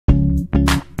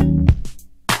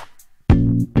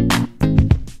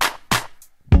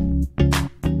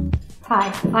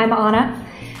Hi, I'm Anna.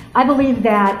 I believe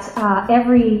that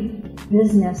every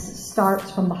business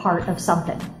starts from the heart of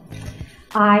something.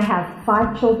 I have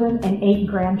 5 children and 8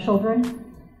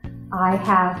 grandchildren. I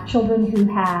have children who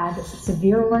had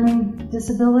severe learning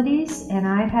disabilities, and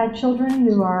I've had children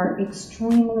who are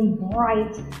extremely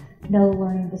bright, no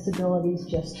learning disabilities,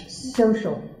 just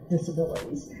social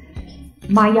disabilities.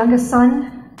 My youngest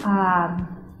son,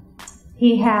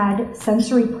 he had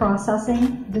sensory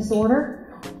processing disorder,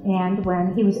 and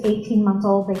when he was 18 months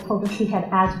old, they told us he had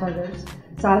Asperger's.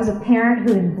 So I was a parent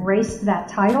who embraced that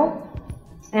title,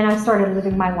 and I started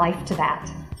living my life to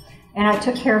that. And I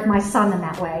took care of my son in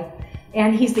that way.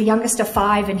 And he's the youngest of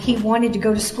 5, and he wanted to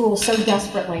go to school so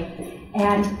desperately.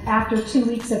 And after 2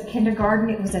 weeks of kindergarten,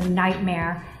 it was a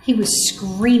nightmare. He was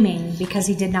screaming because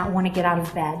he did not want to get out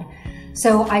of bed.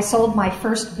 So I sold my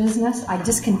first business. I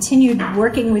discontinued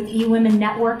working with eWomen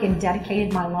Network and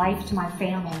dedicated my life to my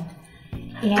family.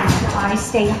 And I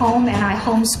stayed home and I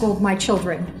homeschooled my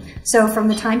children. So from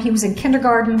the time he was in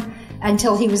kindergarten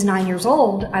until he was 9 years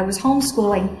old, I was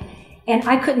homeschooling, and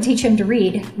I couldn't teach him to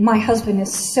read. My husband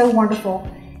is so wonderful.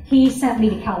 He sent me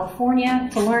to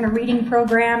California to learn a reading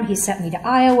program. He sent me to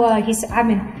Iowa.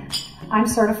 I'm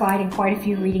certified in quite a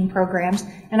few reading programs,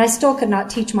 and I still could not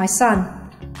teach my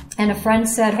son. And a friend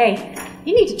said, "Hey,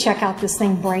 you need to check out this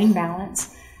thing, Brain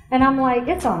Balance." And I'm like,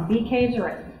 "It's on B. Cave's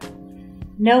Road."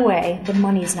 No way, the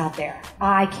money's not there.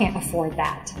 I can't afford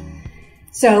that.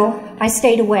 So I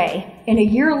stayed away. And a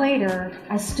year later,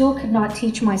 I still could not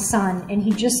teach my son, and he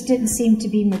just didn't seem to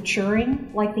be maturing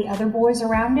like the other boys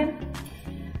around him.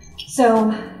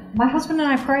 So my husband and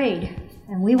I prayed,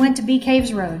 and we went to B.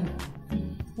 Cave's Road.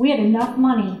 We had enough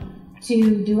money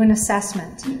to do an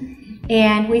assessment.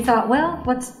 And we thought, well,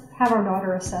 let's have our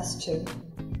daughter assessed too.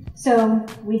 So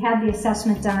we had the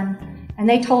assessment done, and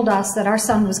they told us that our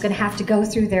son was going to have to go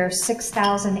through their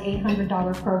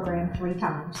 $6,800 program 3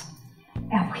 times.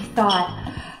 And we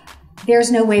thought, there's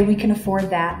no way we can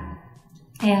afford that.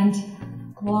 And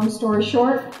long story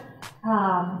short,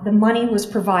 the money was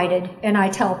provided. And I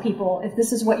tell people, if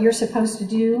this is what you're supposed to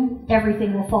do,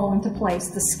 everything will fall into place.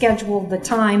 The schedule, the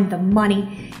time, the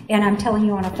money. And I'm telling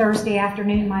you, on a Thursday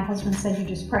afternoon, my husband said, you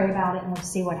just pray about it and we'll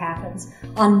see what happens.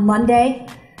 On Monday,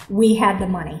 we had the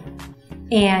money.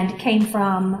 And came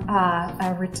from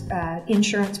an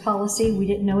insurance policy we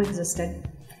didn't know existed.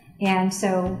 And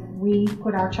so we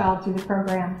put our child through the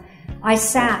program. I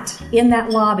sat in that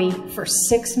lobby for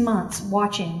 6 months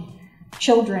watching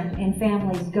children and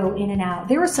families go in and out.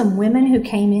 There were some women who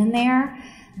came in there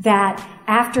that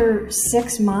after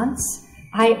 6 months,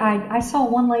 I saw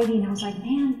one lady and I was like,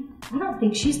 man, I don't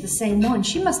think she's the same one.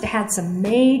 She must have had some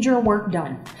major work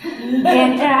done.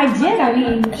 And I did. I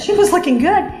mean, she was looking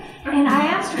good. And I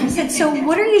asked her, I said, so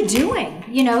what are you doing?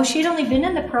 You know, she'd only been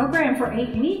in the program for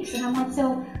 8 weeks. And I'm like,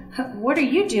 so what are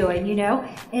you doing, you know?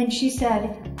 And she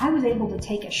said, I was able to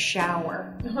take a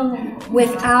shower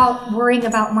without worrying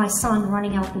about my son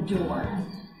running out the door.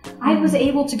 I was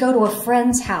able to go to a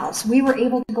friend's house. We were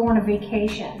able to go on a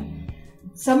vacation.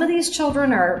 Some of these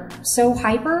children are so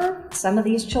hyper. Some of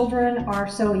these children are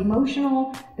so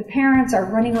emotional. The parents are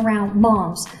running around,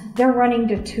 moms. They're running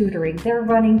to tutoring. They're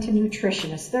running to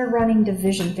nutritionists. They're running to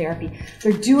vision therapy.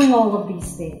 They're doing all of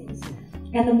these things.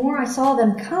 And the more I saw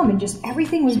them come and just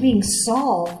everything was being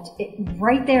solved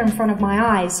right there in front of my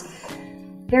eyes,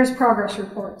 there's progress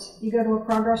reports. You go to a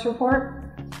progress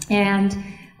report, and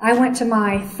I went to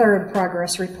my 3rd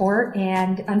progress report,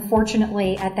 and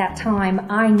unfortunately at that time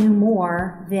I knew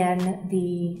more than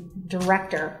the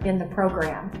director in the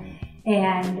program.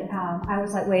 And I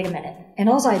was like, wait a minute. And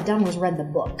all I had done was read the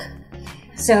book.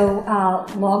 So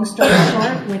long story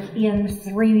short, within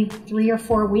three or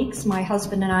 4 weeks, my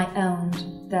husband and I owned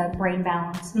the Brain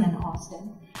Balance in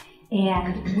Austin.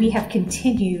 And we have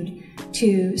continued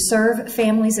to serve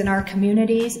families in our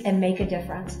communities and make a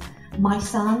difference. My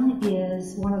son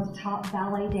is one of the top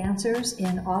ballet dancers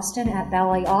in Austin at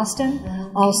Ballet Austin,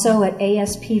 also at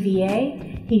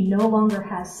ASPVA. He no longer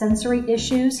has sensory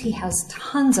issues. He has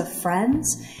tons of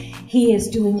friends. He is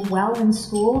doing well in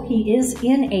school. He is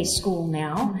in a school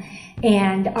now,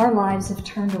 and our lives have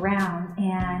turned around.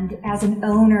 And as an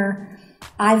owner,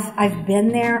 I've been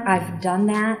there, I've done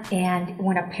that, and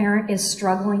when a parent is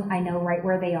struggling, I know right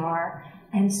where they are.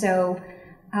 And so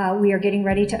we are getting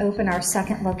ready to open our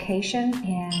 2nd location,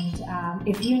 and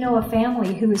if you know a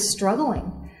family who is struggling,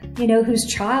 you know, whose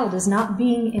child is not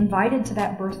being invited to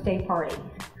that birthday party,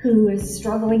 who is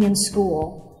struggling in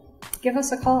school, give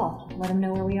us a call. Let them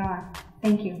know where we are.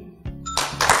 Thank you.